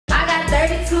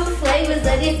32 flavors of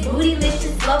this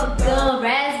bootylicious bubblegum.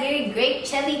 Raspberry, grape,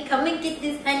 cherry, come and get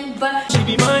this honey bun. She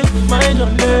be mine, mine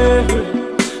on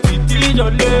Sweetie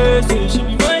Jolly, say she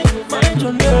be mine, mine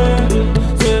Jolly.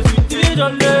 Say sweetie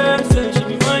Jolly, say she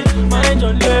be mine, mine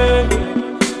Jolly.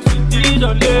 Sweetie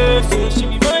Jolly, say she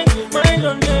be mine, mine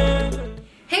Jolly.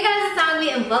 Hey guys, it's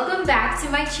Angvi and welcome back to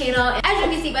my channel. As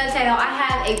you can see by the title, I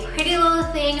have a pretty little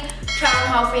thing try-on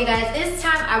haul for you guys. This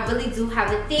time I really do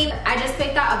have a theme. I just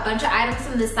picked out a bunch of items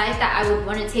from the site that I would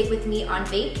want to take with me on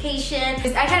vacation.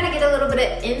 I try to get a little bit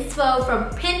of inspo from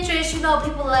Pinterest. You know,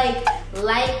 people like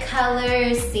light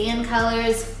colors, sand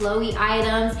colors, flowy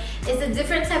items. It's a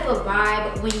different type of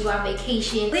vibe when you go on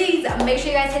vacation. Please make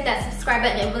sure you guys hit that subscribe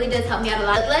button. It really does help me out a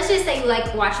lot. Let's just say you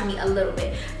like watching me a little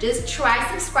bit. Just try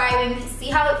subscribing, see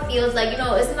how it feels. Like, you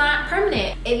know, it's not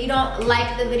permanent. If you don't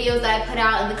like the videos that I put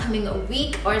out in the coming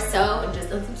week or so, just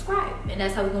unsubscribe. And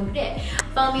that's how we're gonna do that.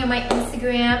 Follow me on my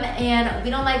Instagram, and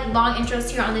we don't like long intros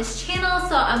here on this channel,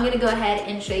 so I'm gonna go ahead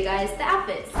and show you guys the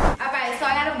outfits. Alright, so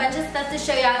I got a bunch of stuff to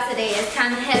show y'all today. It's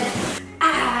kind of heavy.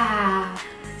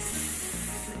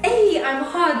 Hey, I'm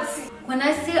hot. When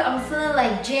I say I'm feeling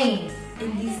like Jane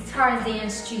in these Tarzan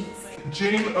streets.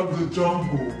 Jane of the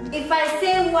jungle. If I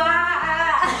say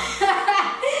why.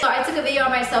 So I took a video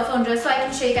on my cell phone just so I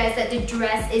can show you guys that the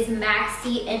dress is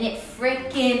maxi and it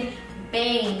freaking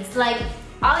bangs. Like,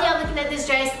 all y'all looking at this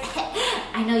dress,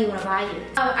 I know you wanna buy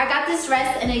it. I got this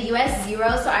dress in a US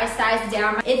 0, so I sized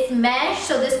down. It's mesh,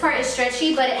 so this part is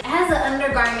stretchy, but it has an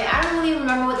undergarment. I don't really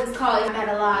remember what it's called. I'm at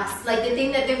a loss. Like the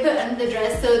thing that they put under the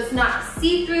dress, so it's not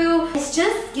see-through. It's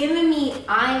just giving me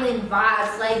island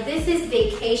vibes. Like, this is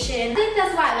vacation. I think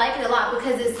that's why I like it a lot,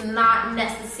 because it's not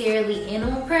necessarily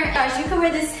animal print. Guys, you can wear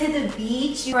this to the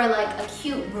beach for like a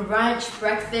cute brunch,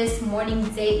 breakfast, morning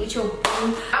date with your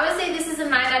boo. I would say this is a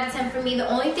 9 out of 10 for me.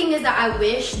 The only thing is that I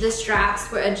wish the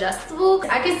straps were adjustable.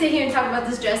 I could sit here and talk about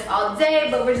this dress all day,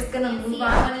 but we're just gonna move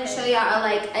on. I'm gonna show y'all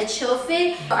a chill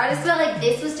fit. So I just felt like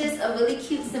this was just a really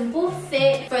cute, simple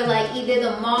fit for like either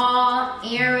the mall,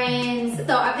 errands.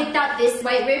 So I picked out this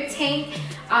white rib tank.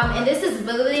 And this is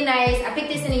really, really nice. I picked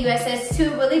this in a USS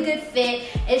 2, really good fit.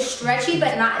 It's stretchy,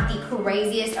 but not the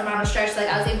craziest amount of stretch. Like,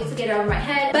 I was able to get it over my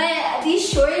head. But these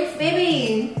shorts,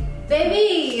 baby,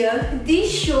 these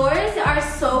shorts are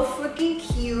so freaking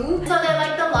cute. So they're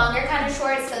like the longer kind of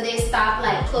shorts, so they stop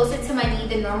like closer to my knee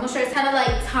than normal shorts. Kind of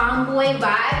like tomboy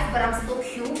vibes, but I'm still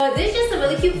cute. But this is just a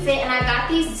really cute fit, and I got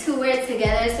these to wear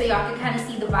together so y'all can kind of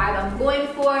see the vibe I'm going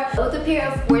for. Both a pair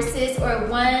of forces or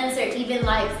ones, or even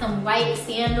like some white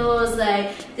sandals.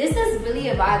 Like, this is really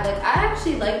a vibe. Like, I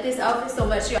actually like this outfit so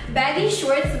much. Baggy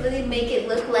shorts really make it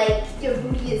look like your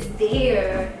booty is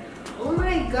there. Oh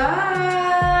my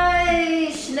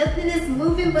gosh, nothing is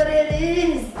moving, but it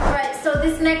is. Alright, so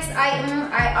this next item,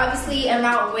 I obviously am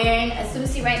not wearing a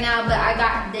swimsuit right now, but I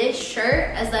got this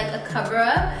shirt as like a cover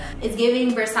up. It's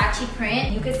giving Versace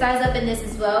print. You could size up in this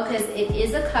as well because it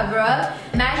is a cover up.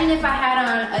 Imagine if I had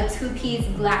on a 2-piece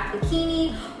black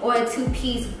bikini or a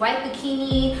 2-piece white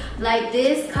bikini. Like,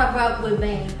 this cover up would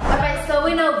bang. Alright, so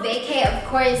we know vacay, of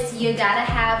course, you gotta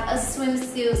have a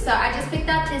swimsuit. So I just picked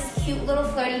out this cute little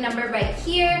flirty number right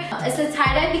here. It's a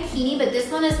tie-dye bikini, but this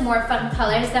one is more fun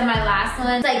colors than my last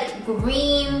one. It's like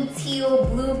green, teal,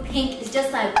 blue, pink. It's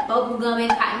just like bubblegum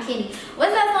and cotton candy.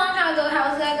 What's that song? How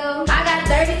does that go? I got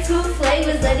 32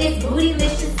 flavors of this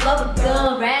bootylicious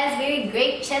bubblegum. Raspberry,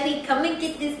 grape, cherry, come and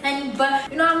get this honey bun.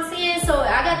 You know what I'm saying? So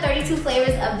I got 32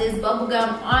 flavors of this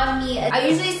bubblegum on me. I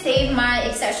usually save my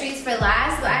accessories for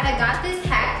last, but I had got this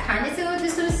hat kind of to go with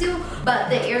the swimsuit, but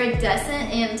the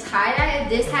iridescent and tie-dye,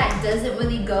 this hat doesn't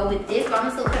really go with this, but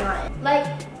I'm still putting on. Like,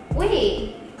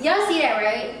 wait, y'all see that,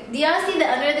 right? Do y'all see the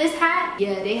under this hat?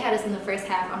 Yeah, they had us in the first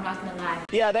half, I'm not gonna lie.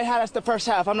 Yeah, they had us the first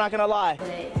half, I'm not gonna lie. But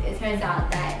it turns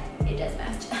out that it does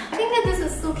match. I think that this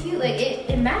is so cute, like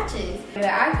it matches. But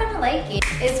I kind of like it.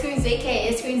 It screams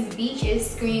vacay, it screams beach, it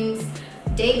screams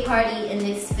day party in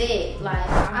this fit. Like,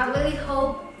 I really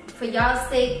hope for y'all's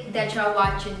sake that y'all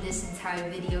watching this entire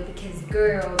video, because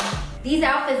girl, these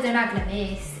outfits they're not gonna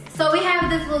miss. So we have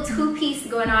this little 2-piece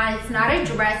going on. It's not a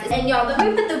dress. And y'all, let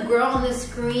me put the girl on the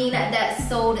screen that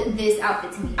sold this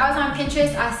outfit to me. I was on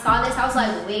Pinterest, I saw this, I was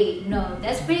like, wait, no,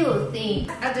 that's Prettylittlething.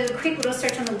 I did a quick little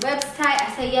search on the website.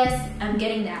 I said, yes, I'm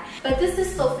getting that. But this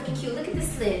is so freaking cute. Look at the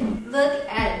slit. Look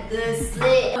at the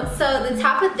slit. So the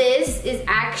top of this is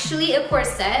actually a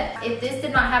corset. If this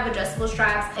did not have adjustable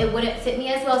straps, it wouldn't fit me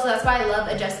as well. So that's why I love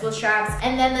adjustable straps.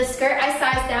 And then the skirt I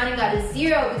sized down and got a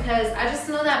 0 because I just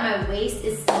know that my waist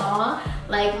is small.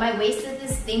 Like, my waist is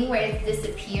this thing where it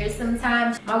disappears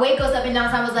sometimes. My weight goes up and down,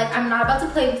 so I was like, I'm not about to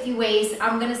play with you waist.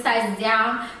 I'm gonna size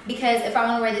down, because if I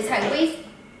want to wear this high waist,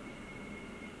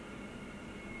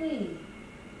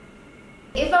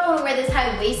 If I want to wear this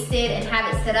high-waisted and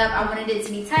have it set up, I wanted it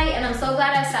to be tight, and I'm so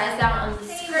glad I sized down on the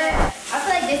skirt. I feel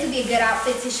like this would be a good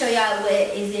outfit to show y'all what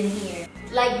is in here.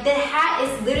 Like, the hat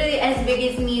is literally as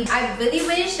big as me. I really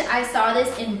wish I saw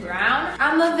this in brown.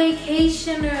 I'm a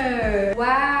vacationer.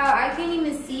 Wow, I can't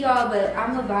even see y'all, but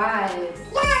I'm a vibe.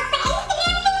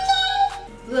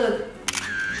 Look,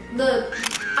 look.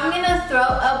 I'm gonna throw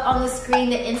up on the screen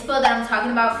the inspo that I'm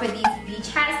talking about for these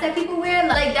beach hats that people wear.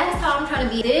 Like, that's how I'm trying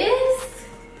to be. This,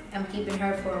 I'm keeping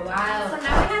her for a while. So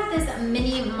now we have this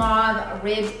mini mauve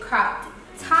ribbed cropped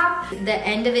top. The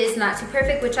end of it is not too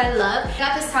perfect, which I love. I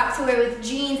got this top to wear with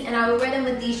jeans, and I would wear them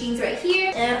with these jeans right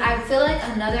here. And I feel like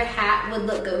another hat would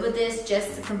look good with this,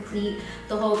 just to complete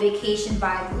the whole vacation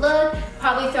vibe look.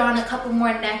 Probably throw on a couple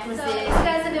more necklaces. So if you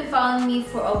guys have been following me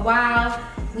for a while,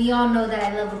 we all know that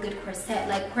I love a good corset.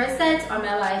 Like, corsets are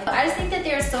my life. I just think that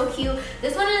they're so cute.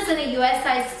 This one is in a US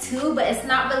size 2, but it's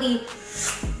not really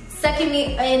sucking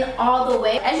me in all the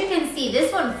way. As you can see,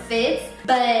 this one fits,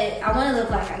 but I want to look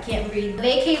like I can't breathe.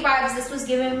 Vacay vibes this was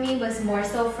giving me was more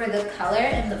so for the color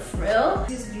and the frill.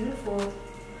 It's beautiful.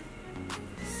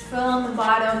 This frill on the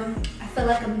bottom. I feel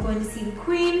like I'm going to see the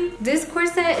queen. This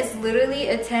corset is literally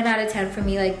a 10 out of 10 for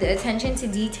me. Like, the attention to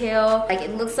detail. Like,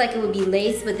 it looks like it would be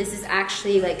lace, but this is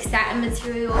actually like satin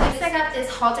material. Next, I got this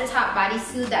halter top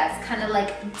bodysuit that's kind of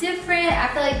like different. I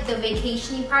feel like the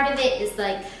vacation-y part of it is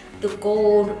like the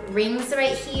gold rings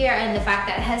right here and the fact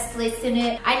that it has slits in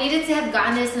it. I needed to have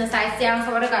gotten this in a size down,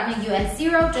 so I would have gotten a US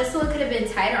 0 just so it could have been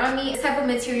tighter on me. This type of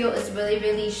material is really,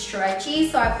 really stretchy,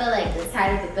 so I feel like the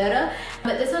tighter the better.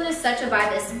 But this one is such a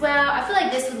vibe as well. I feel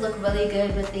like this would look really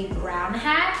good with the brown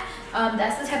hat.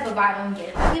 That's the type of vibe I'm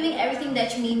getting. I'm giving everything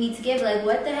that you need me to give. Like,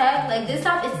 what the heck? Like, this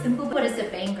top is simple, but it's a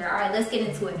banger. All right, let's get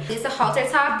into it. It's a halter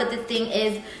top, but the thing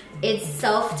is, it's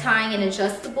self-tying and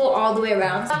adjustable all the way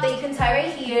around. So you can tie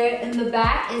right here, and the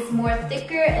back is more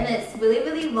thicker, and it's really,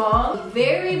 really long.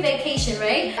 Very vacation,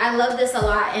 right? I love this a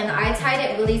lot, and I tied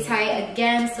it really tight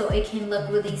again, so it can look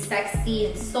really sexy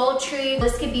and sultry.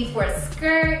 This could be for a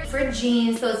skirt, for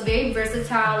jeans, so it's very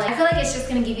versatile. Like, I feel like it's just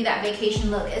gonna give you that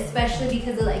vacation look, especially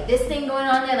because of like this thing going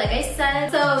on there, like I said.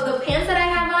 So the pants that I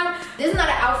have on, this is not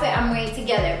an outfit I'm wearing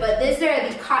together, but these are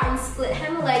the cotton split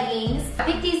hem leggings. I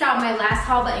picked these out in my last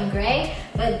haul, but in gray,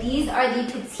 but these are the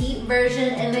petite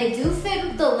version, and they do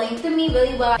fit the length of me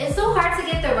really well. It's so hard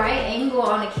to get the right angle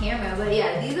on a camera, but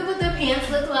yeah, these are what the pants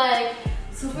look like.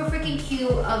 Super freaking cute,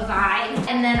 a vibe.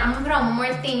 And then I'm gonna put on one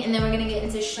more thing, and then we're gonna get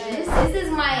into shoes. This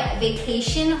is my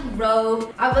vacation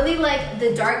robe. I really like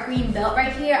the dark green belt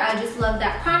right here. I just love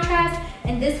that contrast.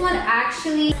 And this one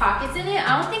actually pockets in it.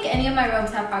 I don't think any of my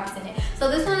robes have pockets in it. So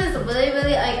this one is really,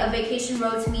 really like a vacation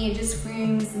robe to me. It just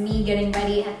screams me getting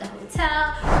ready at the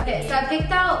hotel. Okay, so I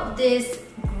picked out this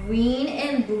green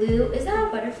and blue. Is that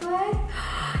a butterfly?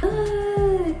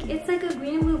 Look, it's like a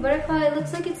green and blue butterfly. It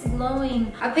looks like it's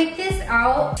glowing. I picked this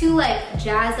out to like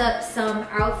jazz up some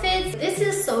outfits. This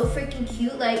is so freaking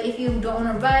cute. Like, if you don't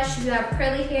want to rush, if you have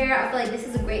curly hair, I feel like this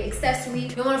is a great accessory. You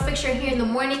don't want to fix your hair in the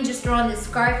morning, just throw on this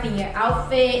scarf in your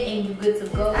outfit and you're good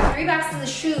to go. I have 3 boxes of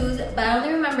shoes, but I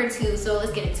only remember 2, so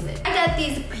let's get into it. I got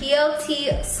these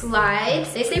PLT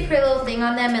slides. They say Prettylittlething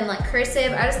on them in like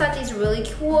cursive. I just thought these were really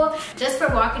cool just for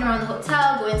walking around the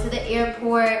hotel, going to the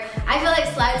airport. I feel like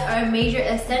slides are a major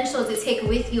essential to take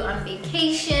with you on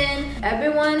vacation.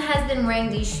 Everyone has been wearing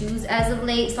these shoes as of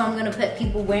late, so I'm gonna put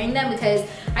people wearing them because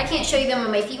I can't show you them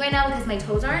on my feet right now because my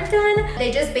toes aren't done.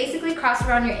 They just basically cross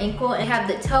around your ankle and have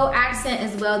the toe accent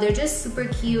as well. They're just super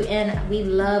cute, and we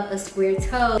love a square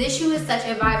toe. This shoe is such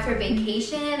a vibe for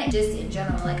vacation, just in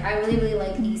general. Like, I really, really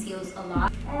like these heels a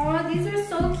lot. Oh, these are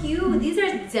so cute. These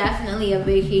are definitely a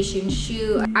vacation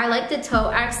shoe. I like the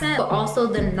toe accent, but also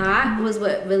the knot was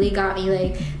what really got me.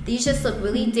 Like, these just look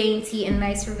really dainty and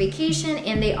nice for vacation,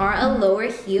 and they are a lower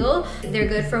heel. They're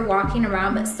good for walking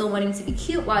around but still wanting to be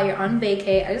cute while you're on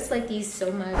vacay. I just like these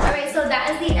so much. Alright, so that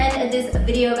is the end of this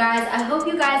video, guys. I hope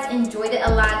you guys enjoyed it a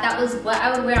lot. That was what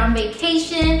I would wear on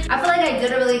vacation. I feel like I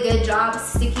did a really good job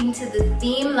sticking to the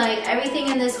theme. Like, everything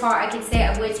in this haul, I could say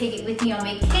I would take it with me on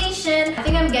vacation. I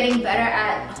think I'm getting better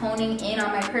at honing in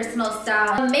on my personal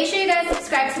style. Make sure you guys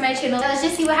subscribe to my channel. Let's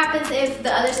just see what happens if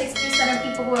the other 60% of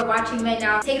people who are watching right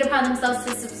now take it upon themselves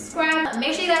to subscribe.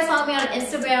 Make sure you guys follow me on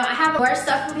Instagram. I have more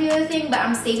stuff from Prettylittlething, but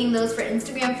I'm saving those for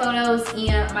Instagram photos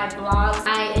and my vlogs.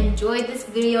 I enjoyed this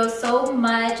video so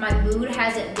much. My mood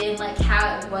hasn't been like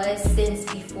how it was since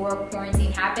before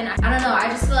quarantine happened. I don't know, I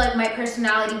just feel like my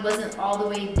personality wasn't all the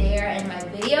way there in my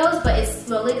videos, but it's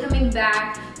slowly coming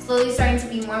back, slowly starting to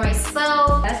be more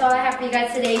myself. That's all I have for you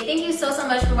guys today. Thank you so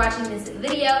much for watching this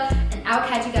video, and I'll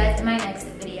catch you guys in my next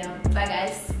video. Bye,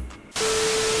 guys.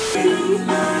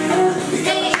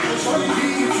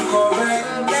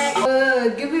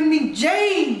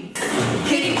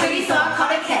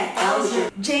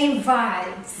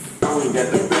 vibes. I ain't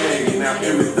got the bag and now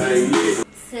everything lit.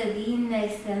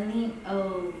 Celine,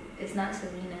 oh, it's not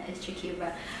Selena, it's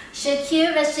Shakira.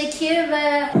 Shakira.